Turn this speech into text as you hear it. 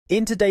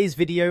In today's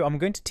video, I'm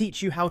going to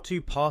teach you how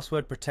to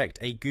password protect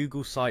a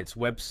Google Sites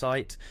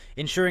website,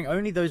 ensuring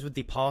only those with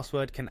the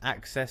password can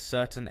access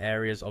certain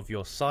areas of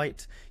your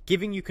site,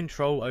 giving you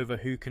control over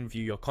who can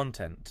view your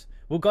content.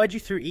 We'll guide you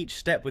through each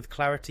step with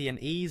clarity and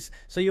ease,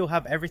 so you'll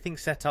have everything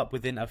set up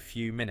within a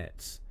few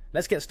minutes.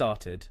 Let's get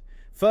started.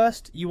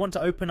 First, you want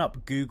to open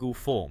up Google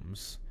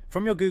Forms.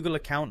 From your Google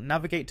account,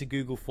 navigate to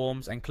Google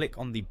Forms and click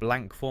on the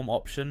blank form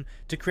option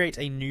to create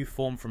a new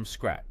form from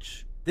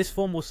scratch. This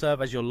form will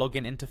serve as your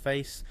login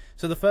interface,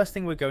 so the first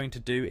thing we're going to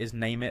do is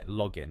name it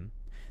Login.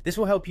 This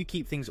will help you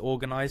keep things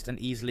organized and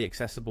easily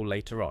accessible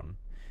later on.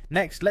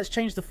 Next, let's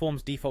change the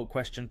form's default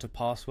question to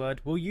password.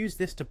 We'll use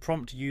this to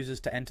prompt users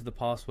to enter the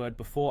password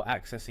before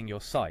accessing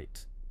your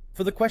site.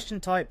 For the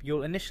question type,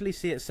 you'll initially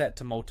see it set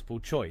to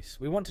multiple choice.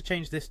 We want to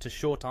change this to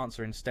short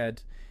answer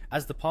instead,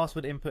 as the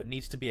password input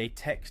needs to be a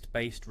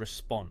text-based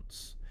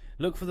response.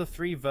 Look for the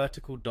 3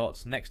 vertical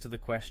dots next to the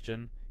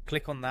question,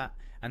 click on that,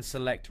 and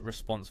select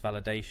Response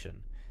Validation.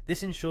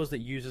 This ensures that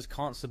users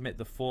can't submit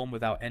the form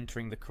without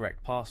entering the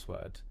correct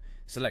password.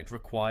 Select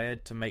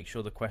Required to make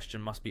sure the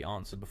question must be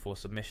answered before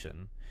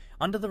submission.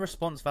 Under the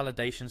response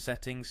validation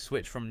settings,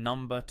 switch from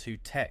number to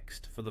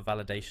text for the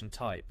validation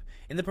type.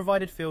 In the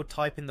provided field,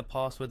 type in the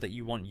password that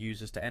you want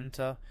users to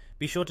enter.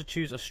 Be sure to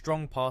choose a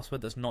strong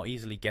password that's not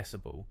easily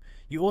guessable.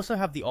 You also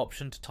have the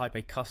option to type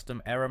a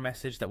custom error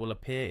message that will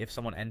appear if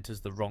someone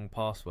enters the wrong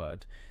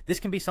password. This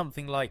can be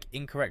something like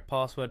incorrect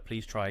password,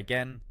 please try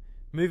again.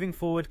 Moving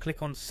forward,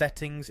 click on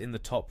Settings in the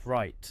top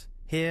right.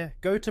 Here,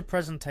 go to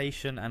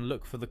Presentation and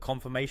look for the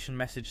confirmation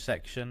message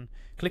section.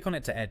 Click on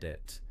it to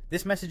edit.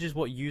 This message is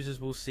what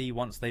users will see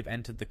once they've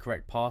entered the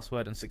correct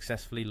password and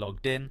successfully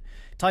logged in.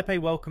 Type a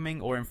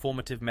welcoming or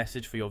informative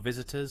message for your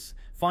visitors.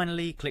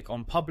 Finally, click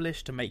on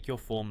Publish to make your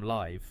form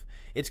live.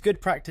 It's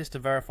good practice to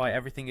verify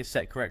everything is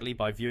set correctly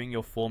by viewing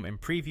your form in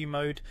preview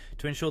mode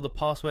to ensure the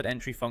password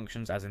entry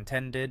functions as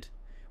intended.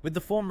 With the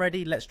form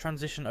ready, let's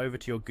transition over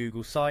to your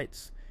Google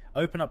Sites.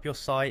 Open up your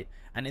site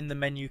and in the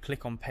menu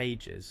click on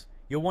Pages.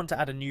 You'll want to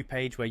add a new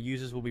page where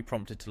users will be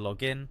prompted to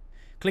log in.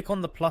 Click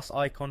on the plus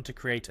icon to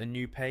create a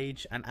new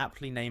page and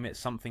aptly name it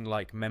something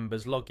like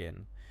Members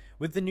Login.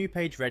 With the new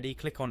page ready,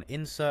 click on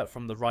Insert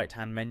from the right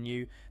hand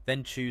menu,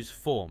 then choose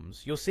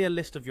Forms. You'll see a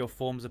list of your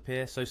forms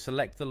appear, so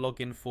select the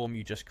login form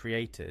you just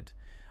created.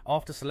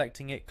 After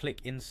selecting it, click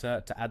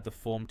Insert to add the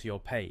form to your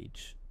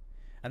page.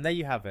 And there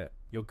you have it.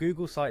 Your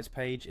Google Sites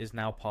page is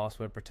now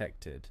password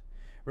protected.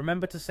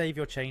 Remember to save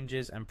your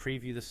changes and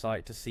preview the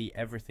site to see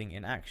everything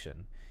in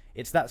action.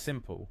 It's that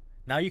simple.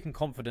 Now you can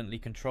confidently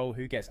control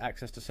who gets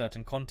access to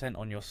certain content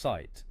on your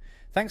site.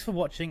 Thanks for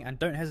watching and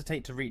don't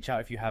hesitate to reach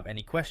out if you have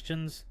any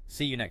questions.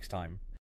 See you next time.